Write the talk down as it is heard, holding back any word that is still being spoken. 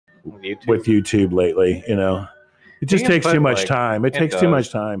with YouTube lately. It just takes too much time. It takes too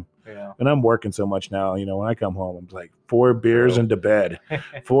much time. Yeah. And I'm working so much now. When I come home, I'm like 4 beers into bed,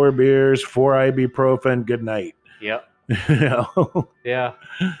 4 beers, 4 ibuprofen. Good night. Yep. Yeah.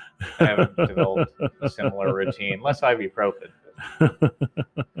 I haven't developed a similar routine. Less ibuprofen.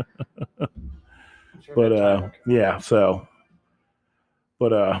 But yeah. So.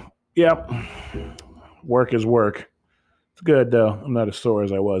 But yep. Work is work. It's good though. I'm not as sore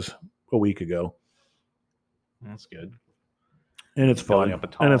as I was a week ago. That's good. And it's fun.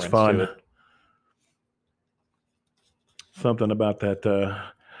 And it's fun. Something about that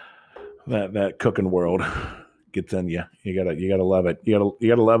cooking world gets in you. You gotta love it. You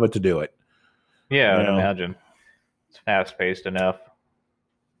gotta love it to do it. Yeah, I imagine. It's fast paced enough.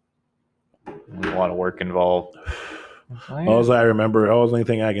 There's a lot of work involved. All I remember, only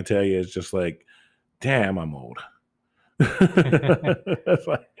thing I can tell you is just like, damn, I'm old. That's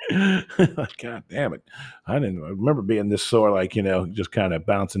like, God damn it. I remember being this sore, just kind of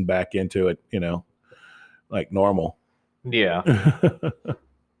bouncing back into it, like normal. Yeah.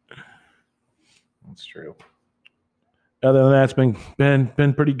 That's true. Other than that, it's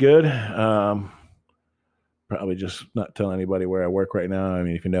been pretty good. Probably just not tell anybody where I work right now. I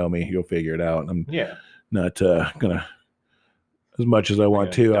mean, if you know me, you'll figure it out. I'm not gonna, as much as I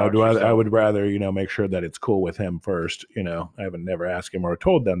want to. I would rather make sure that it's cool with him first. I haven't never asked him or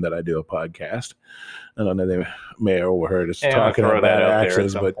told them that I do a podcast. I don't know, they may have overheard us talking about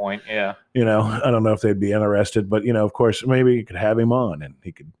axes, but I don't know if they'd be interested. But of course, maybe you could have him on, and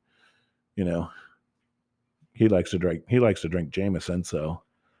he could, he likes to drink Jameson, so.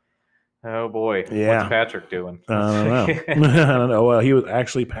 Oh boy. Yeah. What's Patrick doing? I don't know. I don't know. Well,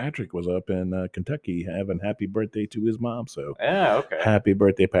 Patrick was up in Kentucky having happy birthday to his mom. So okay. Happy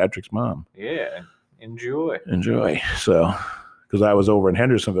birthday, Patrick's mom. Yeah. Enjoy. So, because I was over in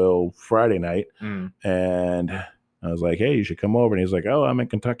Hendersonville Friday night and I was like, hey, you should come over. And he's like, oh, I'm in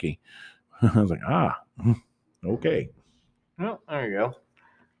Kentucky. I was like, okay. Well, there you go.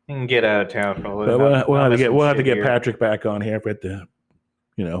 You can get out of town for a little bit. We'll have to get Patrick back on here for the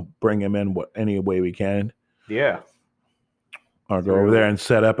bring him in any way we can. Yeah. Or go over there and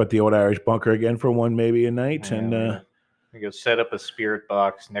set up at the old Irish bunker again for one, maybe a night. And we go set up a spirit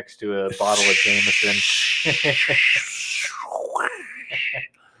box next to a bottle of Jameson.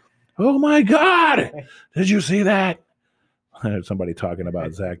 Oh my God. Did you see that? I heard somebody talking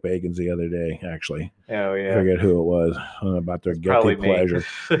about Zach Bagans the other day, actually. Oh, yeah. I forget who it was. About their guilty pleasure.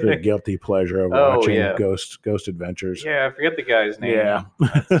 Their guilty pleasure of watching Ghost Adventures. Yeah, I forget the guy's name. Yeah.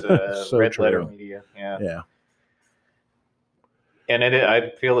 It's so Red true. Letter Media. Yeah. And I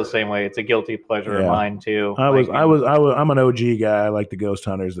feel the same way. It's a guilty pleasure of mine too. I'm an OG guy. I like the Ghost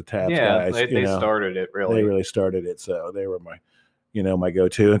Hunters, the Taps guys. They started it really. They really started it. So they were my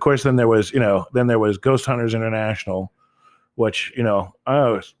go-to. And of course, then there was Ghost Hunters International, which, I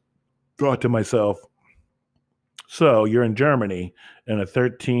always thought to myself, so you're in Germany in a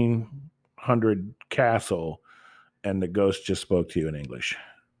 1300 castle and the ghost just spoke to you in English.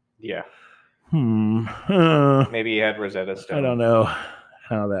 Yeah. Maybe he had Rosetta Stone. I don't know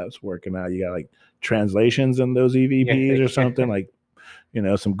how that's working out. You got like translations in those EVPs or something, like,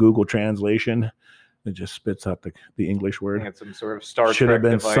 some Google translation that just spits out the English word. Had some sort of Star Trek should have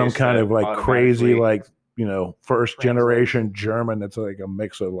been some kind of like crazy, like, first generation German that's like a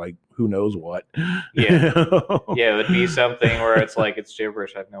mix of like who knows what. Yeah. Yeah, it would be something where it's like it's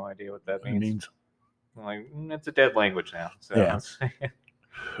gibberish. I have no idea what that means. Like, it's a dead language now. So yeah.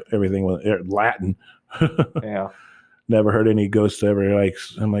 Everything was Latin. Yeah. Never heard any ghosts ever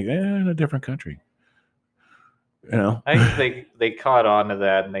I'm like, in a different country. I think they caught on to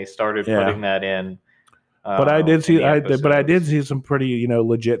that and they started putting that in. But I did see some pretty,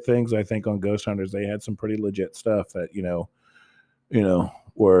 legit things. I think on Ghost Hunters, they had some pretty legit stuff that,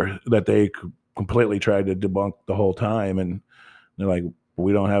 were that they completely tried to debunk the whole time. And they're like,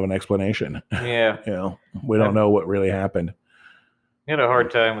 we don't have an explanation. Yeah. We don't know what really happened. I had a hard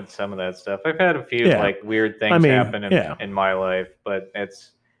time with some of that stuff. I've had a few weird things happen in my life, but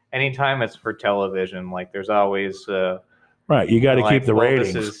anytime it's for television, like there's always right. You got to keep the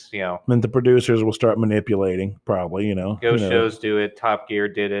ratings. This is, and the producers will start manipulating, probably. Ghost shows do it. Top Gear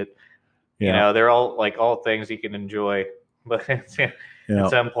did it. Yeah. They're all things you can enjoy, but at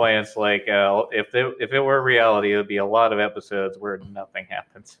some point it's like if it were reality, it would be a lot of episodes where nothing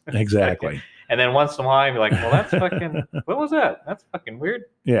happens. Exactly. And then once in a while, you're like, well, that's fucking. What was that? That's fucking weird.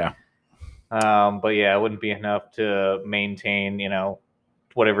 Yeah. But yeah, it wouldn't be enough to maintain,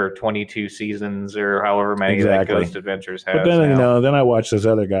 whatever 22 seasons or however many that Ghost Adventures has. But then now. Then I watched this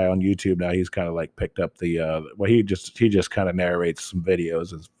other guy on YouTube. Now he's kind of like picked up the he just kind of narrates some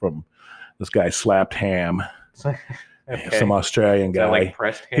videos from this guy Slapped Ham. Okay. Some Australian guy. Like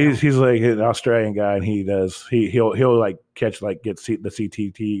pressed ham? He's like an Australian guy, and he'll like catch like get the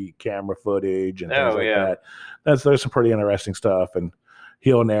CCTV camera footage and things like that. There's some pretty interesting stuff, and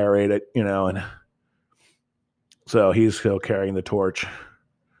he'll narrate it, and so he's still carrying the torch.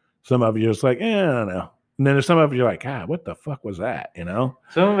 Some of you are just like, I don't know. And then there's some of you are like, God, what the fuck was that? Some of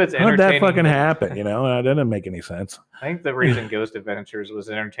it's entertaining. How did that fucking happen? It didn't make any sense. I think the reason Ghost Adventures was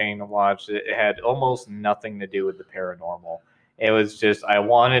entertaining to watch, it had almost nothing to do with the paranormal. It was just, I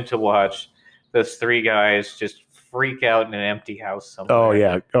wanted to watch those three guys just freak out in an empty house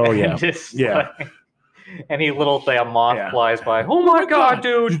somewhere. Oh, yeah. Just like, any little thing, a moth flies by. Oh my God,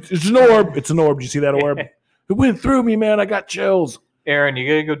 dude. It's an orb. It's an orb. Did you see that orb? It went through me, man. I got chills. Aaron, you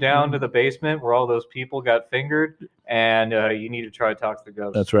gotta go down to the basement where all those people got fingered, and you need to try to talk to the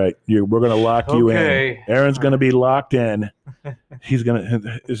ghost. That's right. We're gonna lock you in. Aaron's gonna be locked in. He's gonna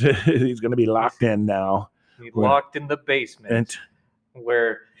be locked in now. He's locked in the basement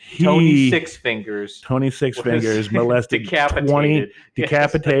where Tony Six Fingers molested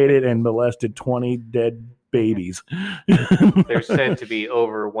decapitated and molested 20 dead babies. There's said to be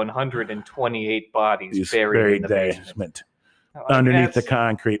over 128 bodies buried in the basement. Underneath the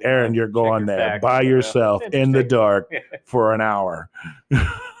concrete. Aaron, you're going there by yourself in the dark for an hour.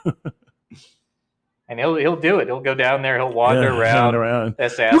 And he'll do it. He'll go down there. He'll wander around.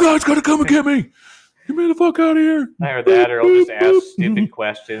 You guys got to come and get me. Get me the fuck out of here. Or that, or he'll just ask stupid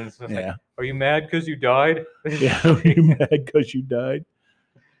questions. Like, are you mad because you died? Are you mad because you died?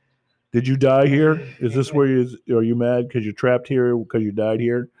 Did you die here? Is this where are you mad because you're trapped here because you died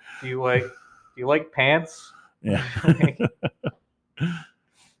here? Do you like pants? Yeah.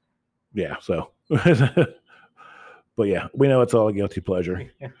 Yeah, so but yeah, we know it's all a guilty pleasure.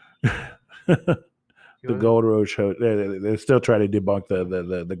 The Gold Rush Hotel, they still try to debunk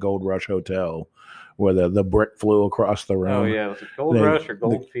the Gold Rush Hotel where the brick flew across the room. Oh yeah, was it Gold Rush or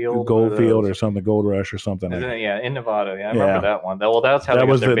Goldfield? Goldfield or something, Gold Rush or something. Yeah, in Nevada. Yeah, I remember that one. Well, that's how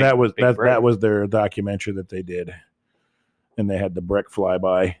that was their documentary that they did, and they had the brick fly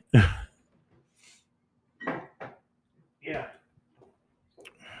by. Yeah.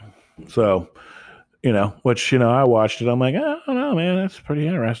 So, I watched it. I'm like, I don't know, man. That's pretty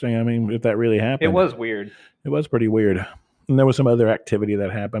interesting. I mean, if that really happened. It was weird. It was pretty weird. And there was some other activity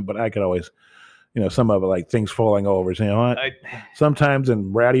that happened, but I could always, some of it, like things falling over. So, what? Sometimes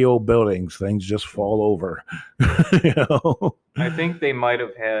in ratty old buildings, things just fall over. I think they might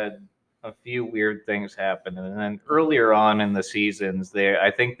have had a few weird things happen. And then earlier on in the seasons,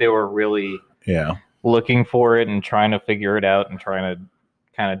 I think they were really looking for it and trying to figure it out and trying to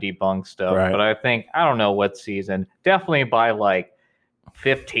kind of debunk stuff. Right. But I think, I don't know what season, definitely by like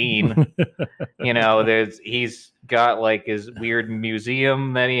 15, he's got like his weird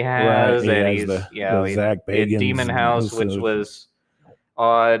museum that he has. Right. And the Zach Bagans Demon House, which was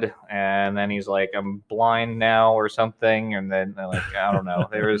odd. And then he's like, I'm blind now or something. And then like, I don't know.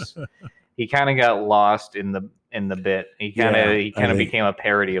 He kind of got lost in the bit. He kind of became a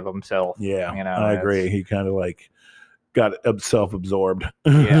parody of himself. Yeah, I agree. He kind of like got self-absorbed.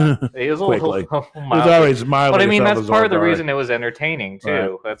 Yeah, he was quickly. It was always mildly. But I mean, that's part of the reason it was entertaining too.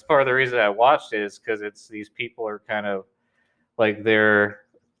 Right. That's part of the reason I watched it is because it's these people are kind of like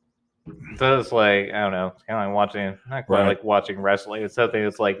it's like, I don't know, it's kind of like watching, not quite like watching wrestling. It's something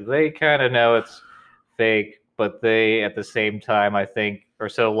that's like they kind of know it's fake, but they at the same time, I think, are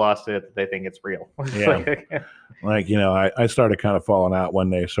so lost in it that they think it's real. Yeah. I started kind of falling out when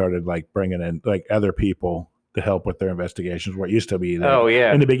they started like bringing in like other people to help with their investigations, where it used to be that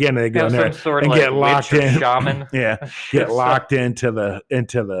in the beginning they go in there and get locked in. Shaman. Get locked into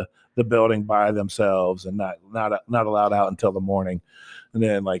the building by themselves and not allowed out until the morning. And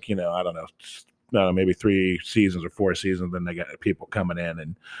then I don't know, maybe 3 seasons or 4 seasons, then they got people coming in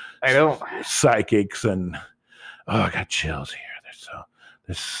and psychics and I got chills here.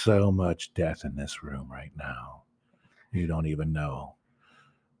 There's so much death in this room right now. You don't even know.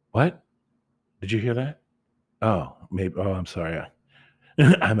 What? Did you hear that? Oh, maybe. Oh, I'm sorry.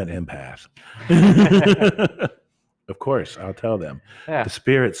 I'm an empath. Of course, I'll tell them. Yeah. The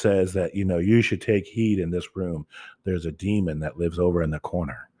spirit says that, you should take heed in this room. There's a demon that lives over in the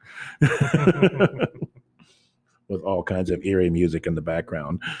corner. With all kinds of eerie music in the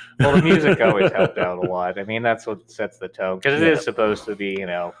background. Well, the music always helped out a lot. I mean, that's what sets the tone. Because it is supposed to be,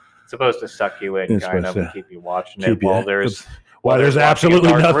 supposed to suck you in and keep you watching it while there's Well, there's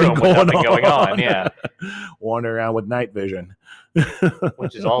absolutely nothing going on. Yeah. Wander around with night vision.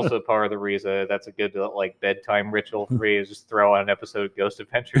 Which is also part of the reason that's a good like bedtime ritual for me, is just throw on an episode of Ghost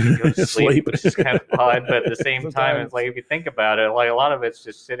Adventures and go to sleep, which is kind of odd, but at the same time, it's like if you think about it, like a lot of it's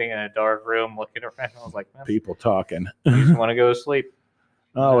just sitting in a dark room looking around. I was like, people talking. You just want to go to sleep.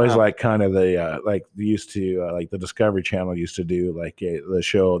 Always like kind of the like they used to like the Discovery Channel used to do like the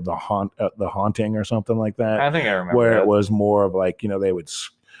show the Haunting or something like that. I think I remember where that. It was more of like they would.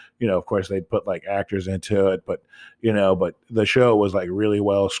 Of course, they'd put like actors into it, but but the show was like really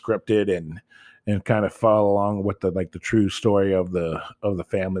well scripted and kind of follow along with the true story of the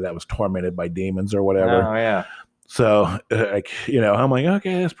family that was tormented by demons or whatever. Oh yeah. So like I'm like,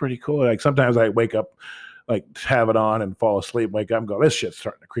 okay, that's pretty cool. Like sometimes I wake up, like have it on and fall asleep, wake up and go, this shit's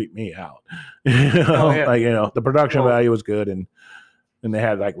starting to creep me out. Like the production value was good and they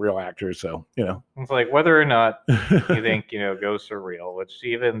had like real actors, so it's like whether or not you think ghosts are real, which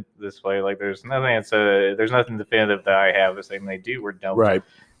even this way, like there's nothing definitive that I have as saying they do or don't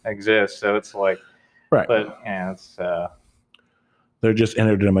exist. So it's like but yeah, it's they're just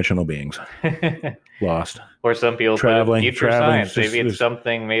interdimensional beings, lost. Or some people traveling science. Maybe it's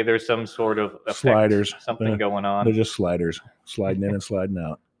something. Maybe there's some sort of effect, sliders, something going on. They're just sliders, sliding in and sliding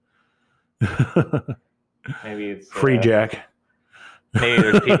out. Maybe it's free jack. Maybe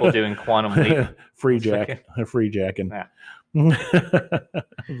there's people doing quantum leap. Free jacking. Yeah. That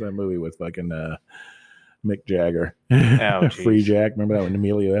movie with fucking Mick Jagger. Oh, Free Jack. Remember that one?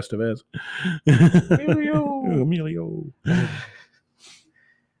 Emilio Estevez. Emilio.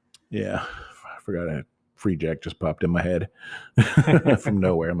 Yeah. I forgot that. Free Jack just popped in my head from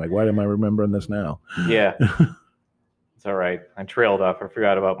nowhere. I'm like, why am I remembering this now? Yeah. It's all right. I trailed off. I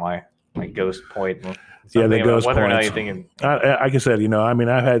forgot about my ghost point. Yeah, the ghost whether points. Or not you thinking, like I said, I mean,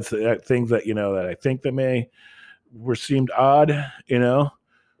 I've had things that that I think that seemed odd,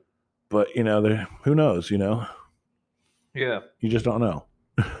 but who knows, Yeah, you just don't know.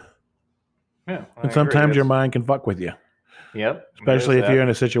 Yeah, and sometimes your mind can fuck with you. Yep, especially if you're in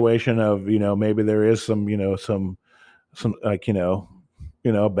a situation of maybe there is some like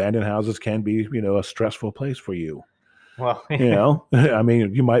abandoned houses can be a stressful place for you. Well, I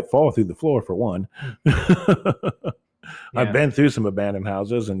mean, you might fall through the floor for one. I've been through some abandoned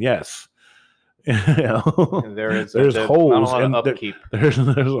houses, and yes, there's holes and there's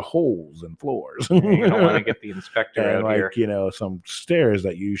holes in floors. You don't want to get the inspector and out here. Some stairs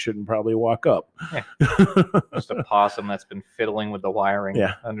that you shouldn't probably walk up. Yeah. Just a possum that's been fiddling with the wiring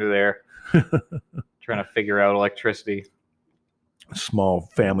under there, trying to figure out electricity. Small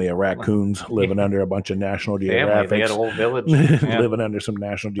family of raccoons living under a bunch of National Geographics. They had a whole village living under some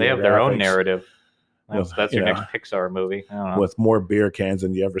National Geographics. They have their own narrative. That's your next Pixar movie. I don't know. With more beer cans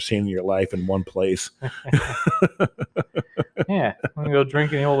than you ever seen in your life in one place. Yeah, I'm gonna go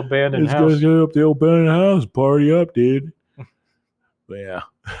drink in the old abandoned house. Let's go up the old abandoned house, party up, dude. But yeah,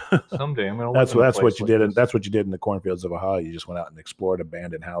 someday I'm gonna. That's what you did. That's what you did in the cornfields of Ohio. You just went out and explored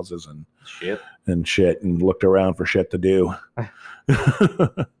abandoned houses and shit and looked around for shit to do. Like,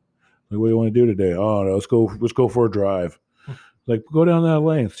 what do you want to do today? Oh no, let's go for a drive. Like, go down that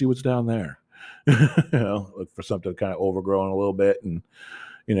lane, see what's down there. Look for something kind of overgrown a little bit, and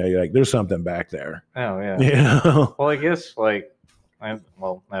you're like, there's something back there. Oh yeah. Well, I guess I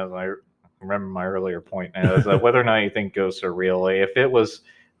remember my earlier point is whether or not you think ghosts are real. If it was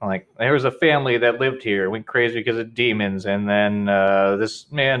like there was a family that lived here, went crazy because of demons, and then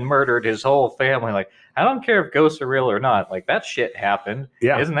this man murdered his whole family. Like, I don't care if ghosts are real or not. Like, that shit happened.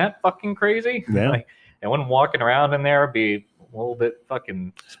 Yeah. Isn't that fucking crazy? Yeah. Like, and when walking around in there be a little bit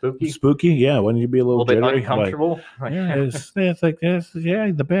fucking spooky. Yeah. Wouldn't you be a little bit jittery? uncomfortable? Like, it's like this.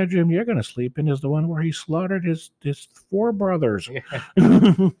 Yeah, the bedroom you're going to sleep in is the one where he slaughtered his 4 brothers.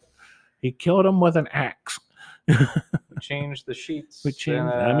 Yeah. He killed them with an axe. We changed the sheets. We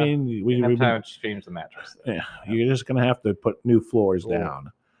changed. I mean, we time to change the mattress. Though. Yeah, you're just going to have to put new floors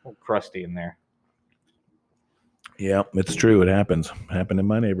down. A little crusty in there. Yeah, it's true. It happens. It happened in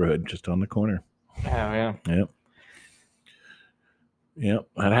my neighborhood, just on the corner. Oh yeah. Yep,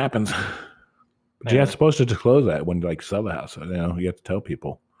 that happens. But you're supposed to disclose that when you sell the house. You have to tell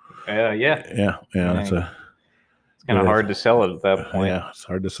people. Yeah. It's kind of hard to sell it at that point. Yeah, it's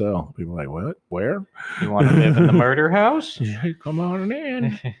hard to sell. People are like, what? Where? You want to live in the murder house? Yeah, come on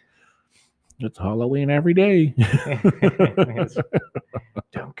in. It's Halloween every day.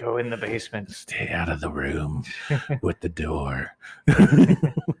 Don't go in the basement. Stay out of the room with the door.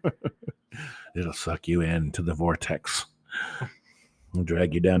 It'll suck you into the vortex and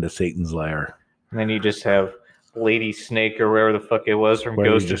drag you down to Satan's lair. And then you just have Lady Snake or wherever the fuck it was from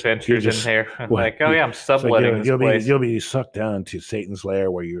Ghost Adventures in there. I'm subletting this place. You'll be sucked down to Satan's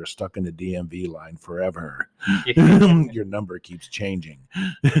lair where you're stuck in the DMV line forever. Your number keeps changing.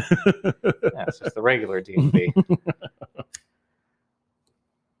 It's just the regular DMV.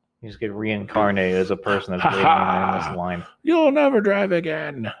 You just get reincarnated as a person that's waiting in this line. You'll never drive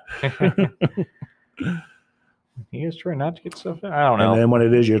again. You just try not to get stuff. I don't know. And then when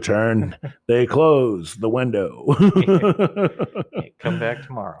it is your turn, they close the window. Hey, come back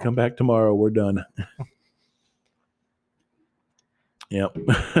tomorrow. Come back tomorrow. We're done. Yep.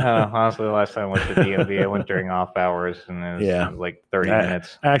 Honestly, the last time I went to DMV, I went during off hours, and it was like 30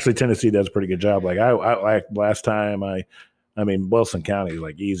 minutes. Actually, Tennessee does a pretty good job. Like I like last time, I mean, Wilson County is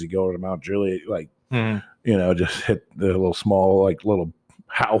like easy. Go over to Mount Juliet, like just hit the little small little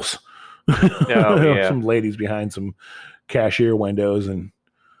house. Some ladies behind some cashier windows, and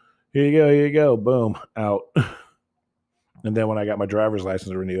here you go, boom, out. And then when I got my driver's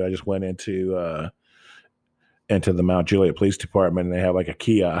license renewed, I just went into the Mount Juliet Police Department, and they have like a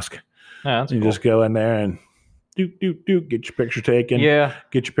kiosk. That's you cool. Just go in there and get your picture taken. Yeah.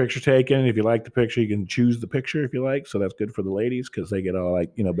 Get your picture taken. If you like the picture, you can choose the picture if you like. So that's good for the ladies because they get all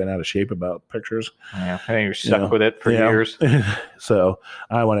been out of shape about pictures. Yeah. I think you're stuck with it for years. So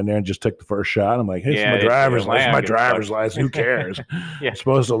I went in there and just took the first shot. I'm like, hey, it's my driver's license. My driver's license. Who cares? I'm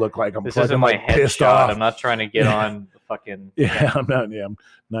supposed to look like I'm pissed off. I'm not trying to get on the fucking. I'm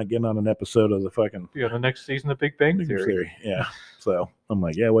not getting on an episode of the fucking. The next season of Big Bang Theory. Yeah. So I'm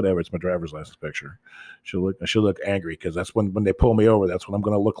like, yeah, whatever. It's my driver's license picture. I should look angry because that's when they pull me over. That's what I'm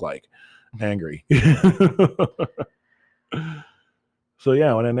going to look like, angry. So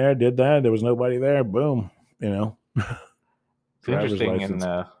yeah, I went in there, did that. There was nobody there. Boom. It's interesting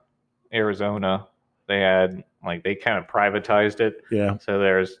in Arizona. They had they kind of privatized it. Yeah. So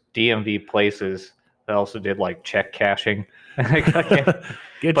there's DMV places that also did check cashing. Get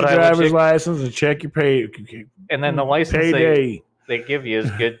your driver's license and check your pay. And then the license they give you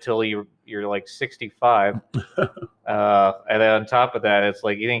is good till you're 65. And then on top of that, it's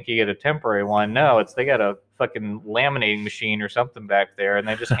you think you get a temporary one. No, they got a fucking laminating machine or something back there, and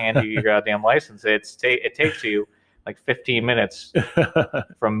they just hand you your goddamn license. It takes you 15 minutes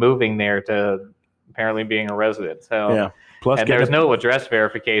from moving there to apparently being a resident. So yeah. Plus, there's no address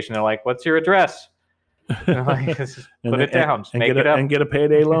verification. They're like, "What's your address?" Put it down. Make it up. And get a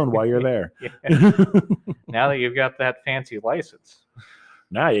payday loan while you're there. Now that you've got that fancy license.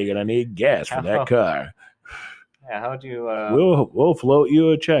 Now you're going to need gas for that car. Yeah, how'd you... We'll float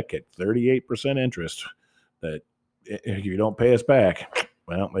you a check at 38% interest that if you don't pay us back,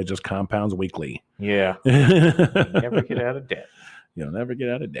 well, it just compounds weekly. Yeah. Never get out of debt. You'll never get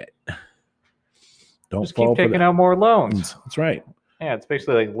out of debt. Just keep taking out more loans. That's right. Yeah, it's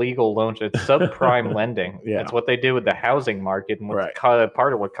basically legal loans. It's subprime lending. Yeah. That's what they do with the housing market and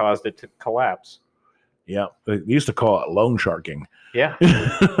part of what caused it to collapse. Yeah. They used to call it loan sharking. Yeah.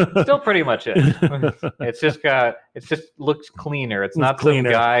 Still pretty much it. It just looks cleaner. It's not some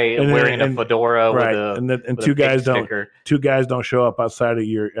guy wearing a fedora with a two guys don't show up outside of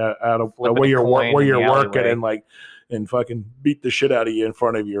your where you're working and fucking beat the shit out of you in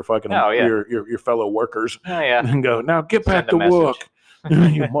front of your fucking your fellow workers. Oh, yeah. And go, now get back to work.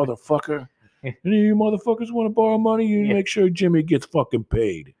 You motherfucker. Any of you motherfuckers want to borrow money? You make sure Jimmy gets fucking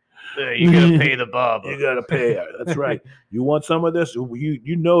paid. You gotta pay the bob. You gotta pay. That's right. You want some of this?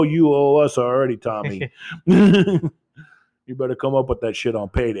 You owe us already, Tommy. You better come up with that shit on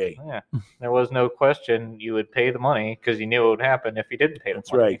payday. Yeah, there was no question you would pay the money because you knew it would happen if you didn't pay the money.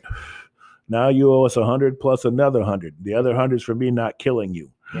 That's right. Now you owe us 100 plus another 100. The other 100's for me not killing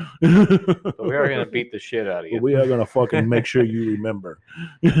you. Yeah. But we are gonna beat the shit out of you. But we are gonna fucking make sure you remember.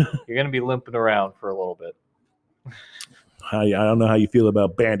 You're gonna be limping around for a little bit. I don't know how you feel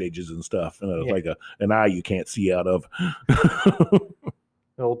about bandages and stuff. Like an eye you can't see out of.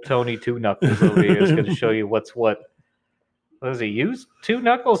 Old Tony Two Knuckles over here is going to show you what's what. What does he use? Two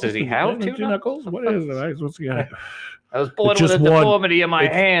knuckles? Does he have two knuckles? What is it? What's he got? I was born with a deformity in my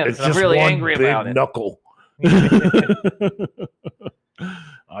hands. I'm really angry about it. Knuckle.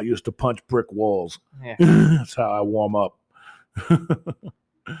 I used to punch brick walls. Yeah. That's how I warm up.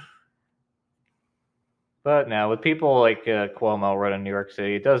 But now, with people like Cuomo running New York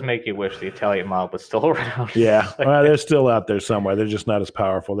City, it does make you wish the Italian mob was still around. Yeah, well, they're still out there somewhere. They're just not as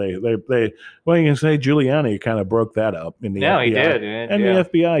powerful. Well, you can say Giuliani kind of broke that up in the FBI. He did. And the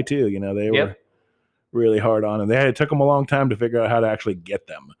FBI, too. They were really hard on them. It took them a long time to figure out how to actually get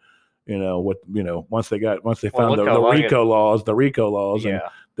them. Once they found the RICO laws, and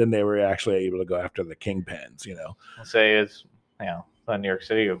then they were actually able to go after the kingpins. I'll say it's, New York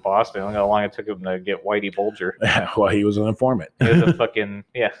City or Boston. Look how long it took him to get Whitey Bulger. Well, he was an informant. He was a fucking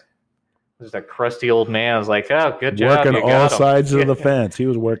just a crusty old man. I was like, oh, good job. Working all sides of the fence. He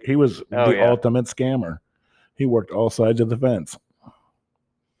was the ultimate scammer. He worked all sides of the fence.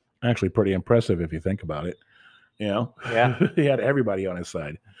 Actually, pretty impressive if you think about it. You know, he had everybody on his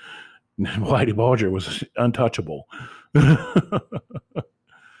side. Whitey Bulger was untouchable. They're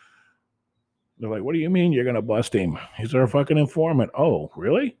like, what do you mean you're going to bust him? He's our fucking informant. Oh,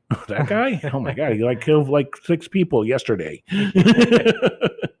 really? That guy? Oh, my God. He killed 6 people yesterday.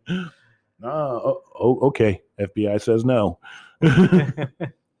 Okay. FBI says no.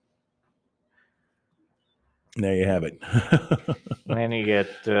 There you have it. And then you get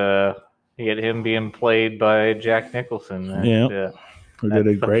him being played by Jack Nicholson. Who did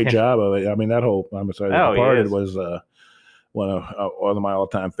a great job of it. I mean, that whole Homicide Departed was one of my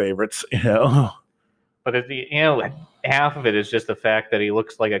all-time favorites, you know. But half of it is just the fact that he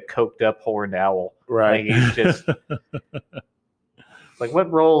looks like a coked-up horned owl. Right. He's just like,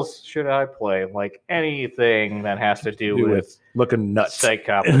 what roles should I play? Like anything that has to do with looking nuts,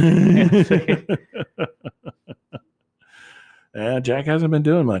 psychopathy. Jack hasn't been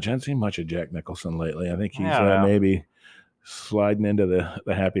doing much. I haven't seen much of Jack Nicholson lately. I think he's maybe sliding into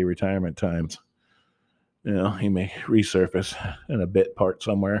the happy retirement times. You know, he may resurface in a bit part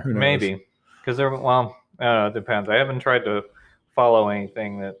somewhere. Who knows? Maybe. Because it depends. I haven't tried to follow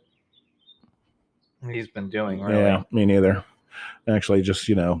anything that he's been doing, really. Yeah, me neither. Actually, just,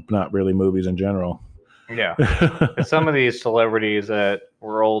 not really movies in general. Yeah. Some of these celebrities that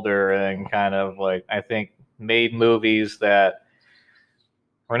were older and kind of I think made movies that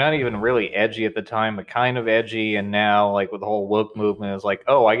were not even really edgy at the time, but kind of edgy. And now, with the whole woke movement, is like,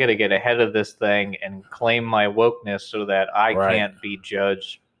 oh, I got to get ahead of this thing and claim my wokeness so that I can't be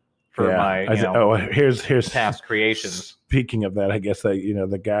judged for my here's past creations. Speaking of that, I guess that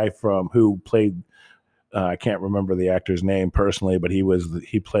the guy who played I can't remember the actor's name personally, but he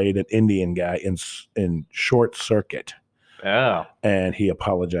played an Indian guy in Short Circuit. Oh, and he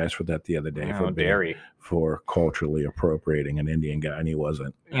apologized for that the other day for culturally appropriating an Indian guy, and he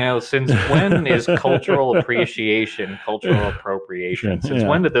wasn't. Since when is cultural appreciation cultural appropriation? Since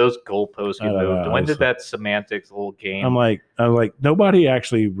when did those goalposts get moved? When did that semantics little game? I'm like, nobody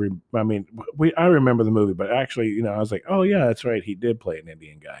actually. I remember the movie, but actually, I was like, oh yeah, that's right, he did play an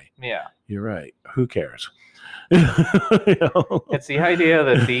Indian guy. Yeah, you're right. Who cares? It's the idea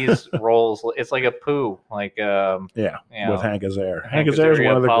that these roles, it's like a Pooh, with Hank Azaria. Hank Azaria is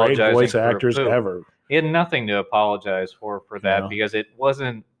one of the great voice actors ever. He had nothing to apologize for that because it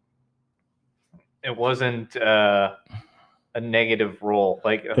wasn't a negative role.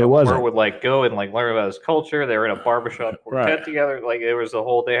 It wasn't. Would go and learn about his culture. They were in a barbershop quartet together. There was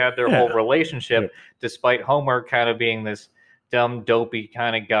they had their whole relationship, despite Homer kind of being this dumb, dopey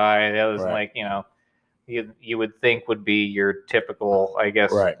kind of guy that was you would think would be your typical, I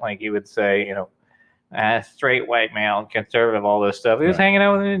guess, you would say, straight white male, conservative, all this stuff. He was hanging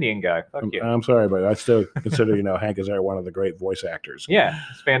out with an Indian guy. Fuck you. I'm sorry, but I still consider, Hank Azaria one of the great voice actors. Yeah,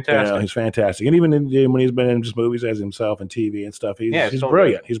 it's fantastic. He's fantastic. And even when he's been in just movies as himself and TV and stuff, he's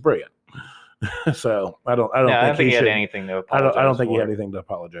brilliant. He's brilliant. So I don't think he had anything to apologize for. I don't think he had anything to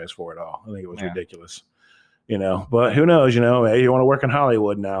apologize for at all. I think it was ridiculous. But who knows, hey, you want to work in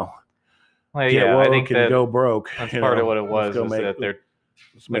Hollywood now. Well, I think that go broke. That's part of what it was, that they're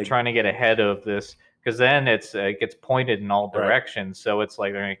trying to get ahead of this, because then it gets pointed in all directions. So it's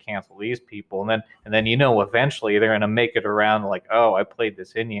like they're going to cancel these people, and then eventually they're going to make it around oh, I played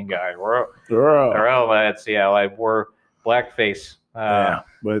this Indian guy, or I wore blackface. But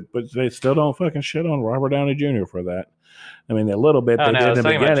they still don't fucking shit on Robert Downey Jr. for that. I mean, a little bit they did in the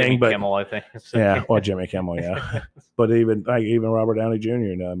beginning, Jimmy but Kimmel, I think. Jimmy Kimmel, but even Robert Downey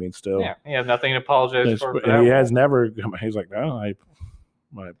Jr. Still, he has nothing to apologize for. He has never. He's like, no, I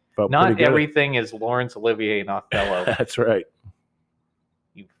felt not everything is Laurence Olivier and Othello. That's right.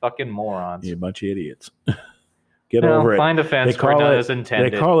 You fucking morons. You bunch of idiots. Get over it. Find offense where none is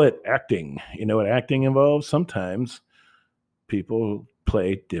intended. They call it acting. You know what acting involves? Sometimes people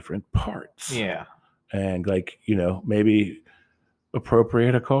play different parts. Yeah. And maybe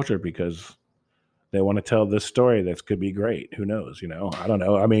appropriate a culture because they want to tell this story that could be great. Who knows? I don't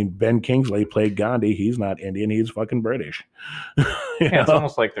know. I mean, Ben Kingsley played Gandhi. He's not Indian. He's fucking British. It's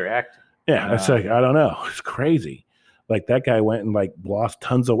almost like they're acting. Yeah, it's I don't know. It's crazy. That guy went and lost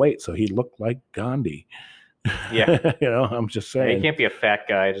tons of weight, so he looked like Gandhi. Yeah. I'm just saying. He can't be a fat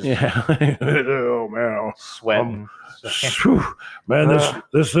guy. Oh man, sweating. Man,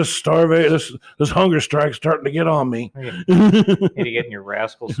 this hunger strike's starting to get on me. Need to get in your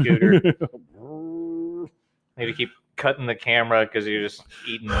rascal scooter. Need to keep cutting the camera because you're just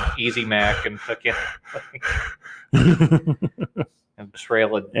eating Easy Mac and fucking and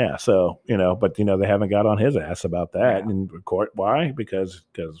trailing. Yeah, so but they haven't got on his ass about that in court. Why? Because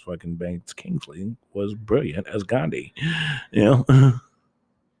fucking Banks Kingsley was brilliant as Gandhi.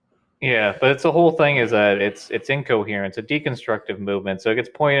 Yeah, but it's the whole thing is that it's incoherent. It's a deconstructive movement, so it gets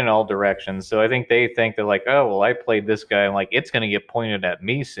pointed in all directions. So I think they think they're like, oh, well, I played this guy, and like it's going to get pointed at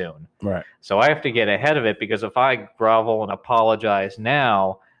me soon. Right. So I have to get ahead of it because if I grovel and apologize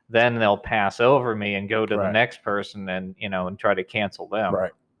now, then they'll pass over me and go to the next person and and try to cancel them.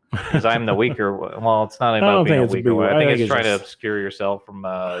 Right. Because I'm the weaker. Well, it's not about being a weaker one. I think it's trying to obscure yourself from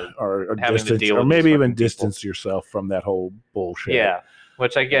or having distance, to deal or with maybe even distance yourself from that whole bullshit. Yeah.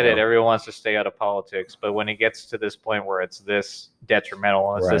 Which I get it. Everyone wants to stay out of politics, but when it gets to this point where it's this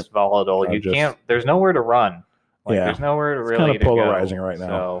detrimental and it's this volatile, can't. There's nowhere to run. There's nowhere to really. It's kind of polarizing right now.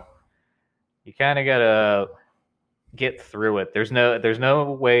 So you kind of gotta get through it. There's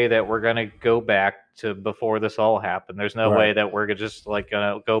no way that we're gonna go back to before this all happened. There's no way that we're just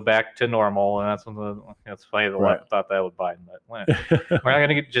gonna go back to normal. And that's funny. The left thought that would Biden, but we're not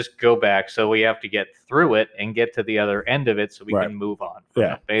gonna just go back. So we have to get through it and get to the other end of it so we can move on.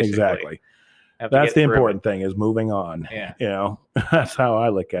 Basically. Exactly. That's the important thing is moving on. Yeah. That's how I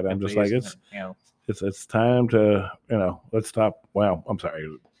look at it. I'm just like it's time to let's stop. Well, I'm sorry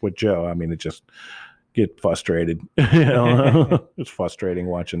with Joe. I mean, it just get frustrated. It's frustrating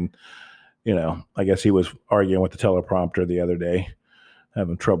watching. I guess he was arguing with the teleprompter the other day,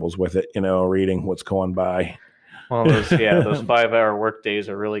 having troubles with it. Reading what's going by. Well, those 5-hour work days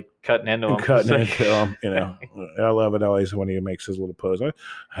are really cutting into him. I love it always when he makes his little pose. I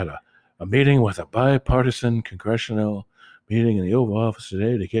had a meeting with a bipartisan congressional meeting in the Oval Office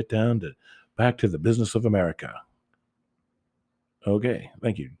today to get down back to the business of America. Okay,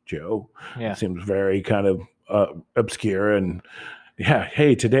 thank you, Joe. Yeah, seems very kind of obscure and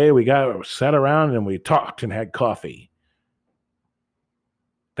hey, today we sat around and we talked and had coffee.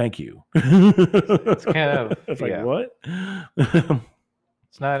 Thank you. It's kind of it's like what?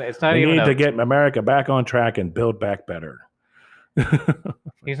 It's not we even need to get America back on track and build back better.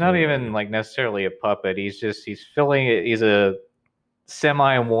 He's not even necessarily a puppet. He's filling it. He's a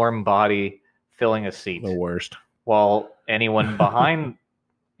semi-warm body filling a seat. The worst. While anyone behind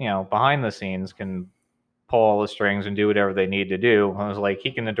the scenes can pull all the strings and do whatever they need to do. I was like,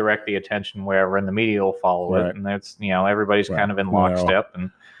 he can direct the attention wherever, and the media will follow it. And that's everybody's kind of in lockstep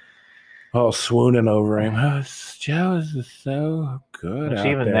and all swooning over him. Oh, Joe is so good. Out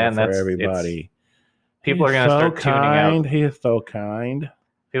even there then, for everybody. People are going to start tuning out. He is so kind.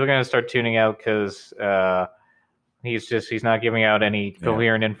 People are going to start tuning out because he's not giving out any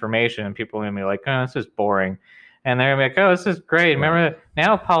coherent information, and people are going to be like, oh, this is boring. And they're going to be like, oh, this is great. Remember,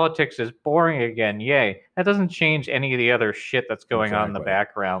 now politics is boring again. Yay. That doesn't change any of the other shit that's going on in the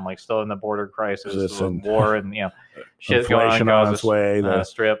background, still in the border crisis, war, and, shit going on its way. The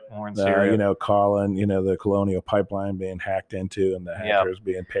Strip, war in Syria. Colin, the Colonial Pipeline being hacked into and the hackers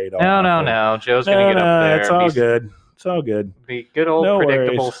being paid off. No. Joe's going to get up there. It's all good. It's all good. Be good old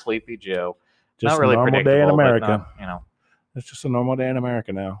predictable, sleepy Joe. Just not really a normal day in America. Not, It's just a normal day in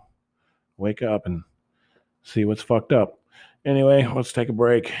America now. Wake up and see what's fucked up. Anyway, let's take a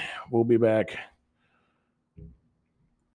break. We'll be back.